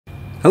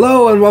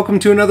Hello and welcome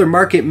to another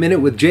Market Minute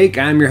with Jake.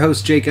 I'm your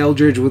host Jake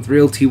Eldridge with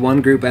Realty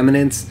One Group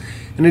Eminence.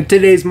 And in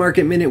today's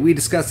Market Minute, we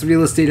discuss the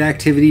real estate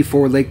activity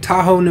for Lake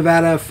Tahoe,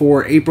 Nevada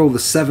for April the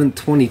 7th,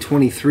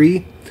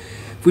 2023.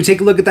 If we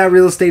take a look at that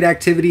real estate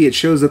activity, it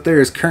shows that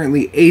there is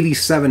currently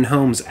 87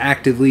 homes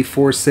actively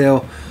for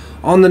sale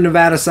on the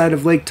Nevada side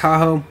of Lake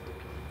Tahoe.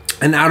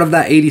 And out of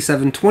that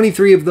 87,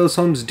 23 of those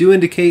homes do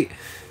indicate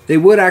they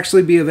would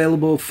actually be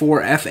available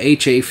for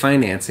FHA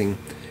financing.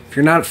 If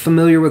you're not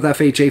familiar with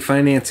FHA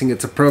financing,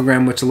 it's a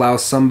program which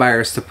allows some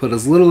buyers to put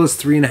as little as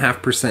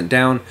 3.5%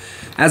 down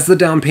as the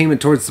down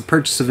payment towards the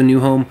purchase of a new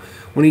home,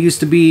 when it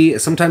used to be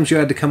sometimes you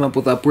had to come up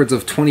with upwards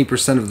of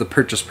 20% of the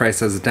purchase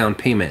price as a down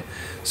payment.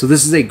 So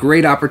this is a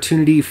great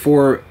opportunity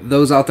for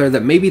those out there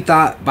that maybe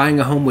thought buying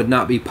a home would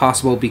not be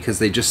possible because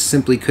they just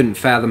simply couldn't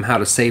fathom how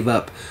to save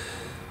up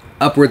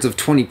upwards of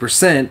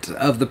 20%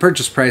 of the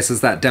purchase price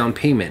as that down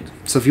payment.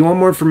 So if you want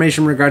more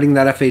information regarding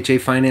that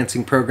FHA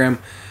financing program,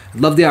 I'd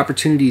love the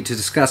opportunity to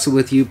discuss it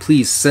with you.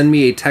 Please send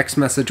me a text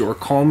message or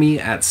call me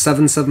at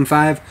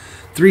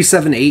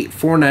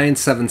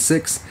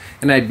 775-378-4976,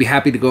 and I'd be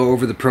happy to go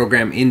over the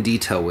program in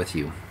detail with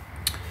you.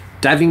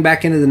 Diving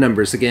back into the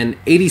numbers again,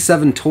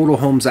 87 total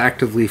homes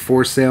actively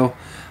for sale.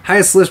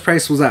 Highest list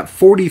price was at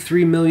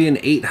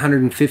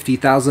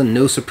 $43,850,000.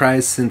 No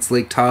surprise, since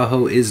Lake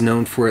Tahoe is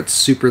known for its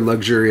super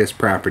luxurious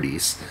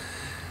properties.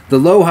 The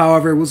low,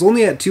 however, was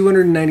only at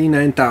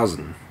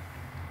 $299,000.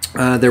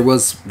 There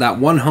was that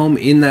one home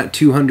in that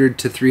 $200,000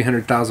 to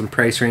 $300,000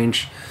 price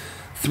range,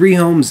 3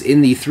 homes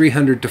in the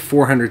 $300,000 to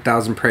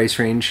 $400,000 price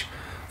range,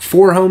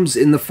 4 homes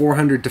in the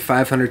 $400,000 to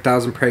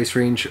 $500,000 price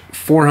range,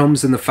 4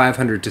 homes in the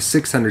 $500,000 to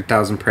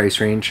 $600,000 price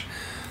range,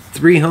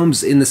 3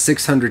 homes in the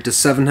 $600,000 to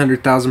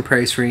 $700,000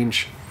 price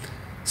range,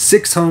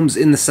 6 homes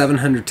in the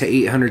 $700,000 to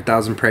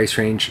 $800,000 price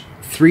range,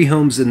 3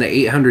 homes in the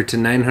 $800,000 to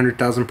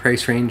 $900,000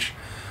 price range,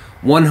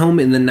 1 home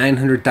in the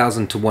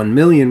 $900,000 to $1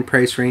 million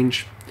price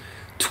range,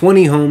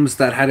 20 homes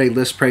that had a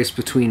list price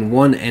between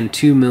 $1 and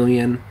 $2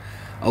 million,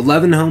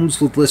 11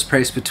 homes with list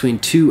price between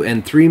 $2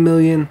 and $3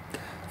 million,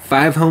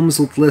 5 homes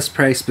with list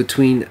price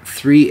between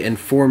 $3 and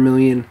 $4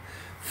 million,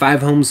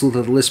 5 homes with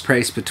a list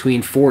price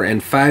between $4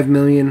 and $5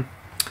 million,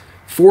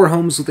 4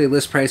 homes with a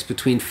list price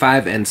between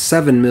 $5 and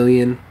 $7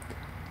 million,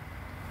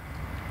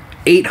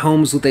 8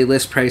 homes with a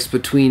list price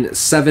between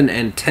 $7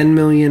 and $10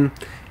 million,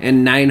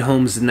 and 9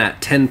 homes in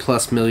that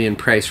 $10+ million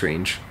price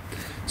range.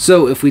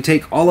 So if we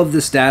take all of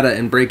this data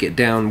and break it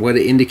down, what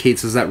it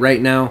indicates is that right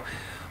now,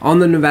 on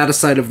the Nevada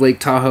side of Lake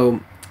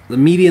Tahoe, the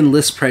median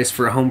list price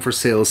for a home for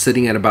sale is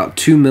sitting at about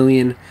 $2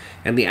 million,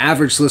 and the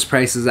average list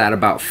price is at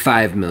about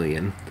 $5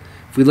 million.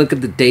 If we look at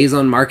the days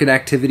on market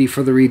activity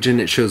for the region,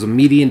 it shows a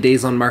median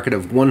days on market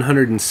of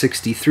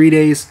 163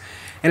 days,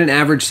 and an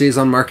average days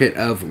on market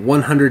of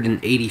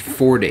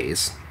 184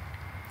 days.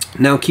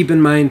 Now keep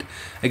in mind,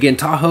 again,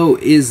 Tahoe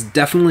is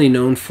definitely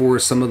known for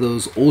some of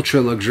those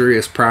ultra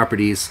luxurious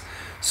properties.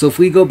 So if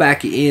we go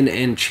back in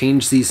and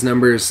change these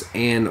numbers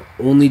and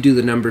only do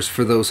the numbers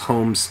for those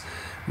homes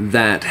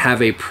that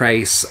have a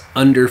price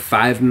under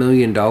 $5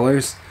 million,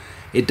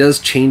 it does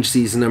change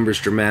these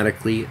numbers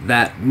dramatically.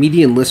 That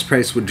median list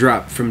price would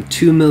drop from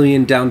 $2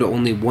 million down to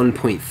only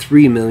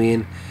 $1.3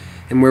 million.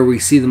 And where we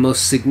see the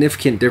most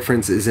significant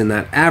difference is in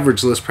that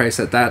average list price,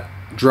 that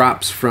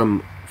drops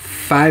from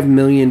 $5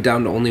 million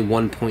down to only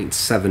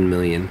 $1.7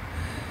 million.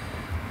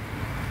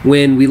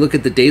 When we look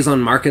at the days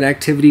on market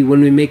activity,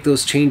 when we make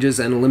those changes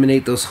and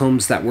eliminate those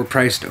homes that were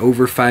priced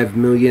over $5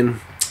 million,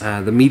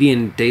 the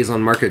median days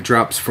on market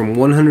drops from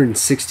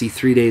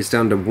 163 days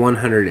down to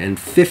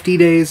 150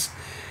 days,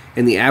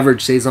 and the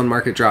average days on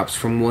market drops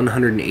from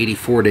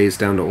 184 days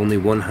down to only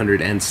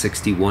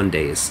 161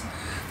 days.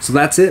 So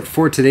that's it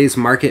for today's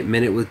Market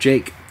Minute with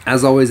Jake.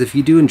 As always, if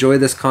you do enjoy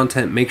this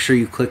content, make sure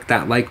you click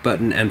that like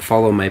button and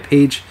follow my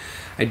page.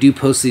 I do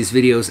post these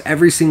videos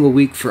every single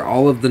week for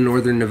all of the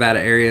northern Nevada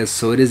areas,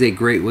 so it is a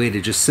great way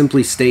to just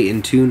simply stay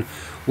in tune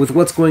with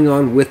what's going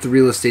on with the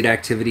real estate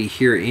activity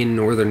here in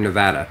northern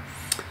Nevada.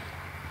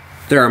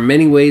 There are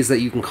many ways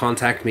that you can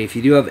contact me. If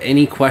you do have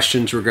any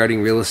questions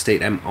regarding real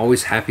estate, I'm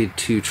always happy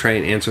to try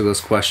and answer those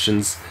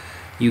questions.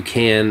 You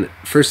can,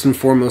 first and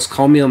foremost,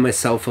 call me on my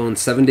cell phone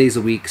 7 days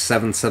a week,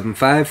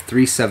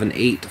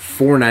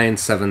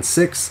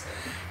 775-378-4976.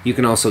 You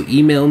can also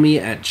email me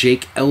at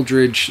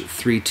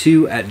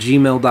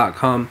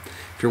jakeeldridge32@gmail.com.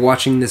 If you're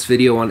watching this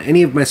video on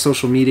any of my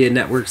social media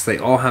networks, they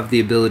all have the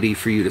ability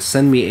for you to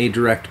send me a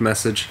direct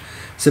message.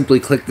 Simply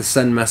click the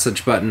send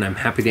message button. I'm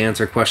happy to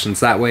answer questions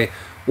that way.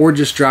 Or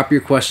just drop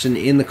your question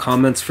in the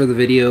comments for the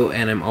video,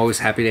 and I'm always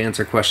happy to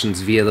answer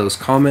questions via those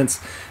comments.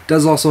 It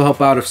does also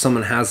help out if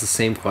someone has the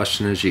same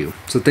question as you.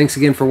 So thanks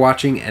again for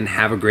watching, and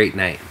have a great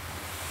night.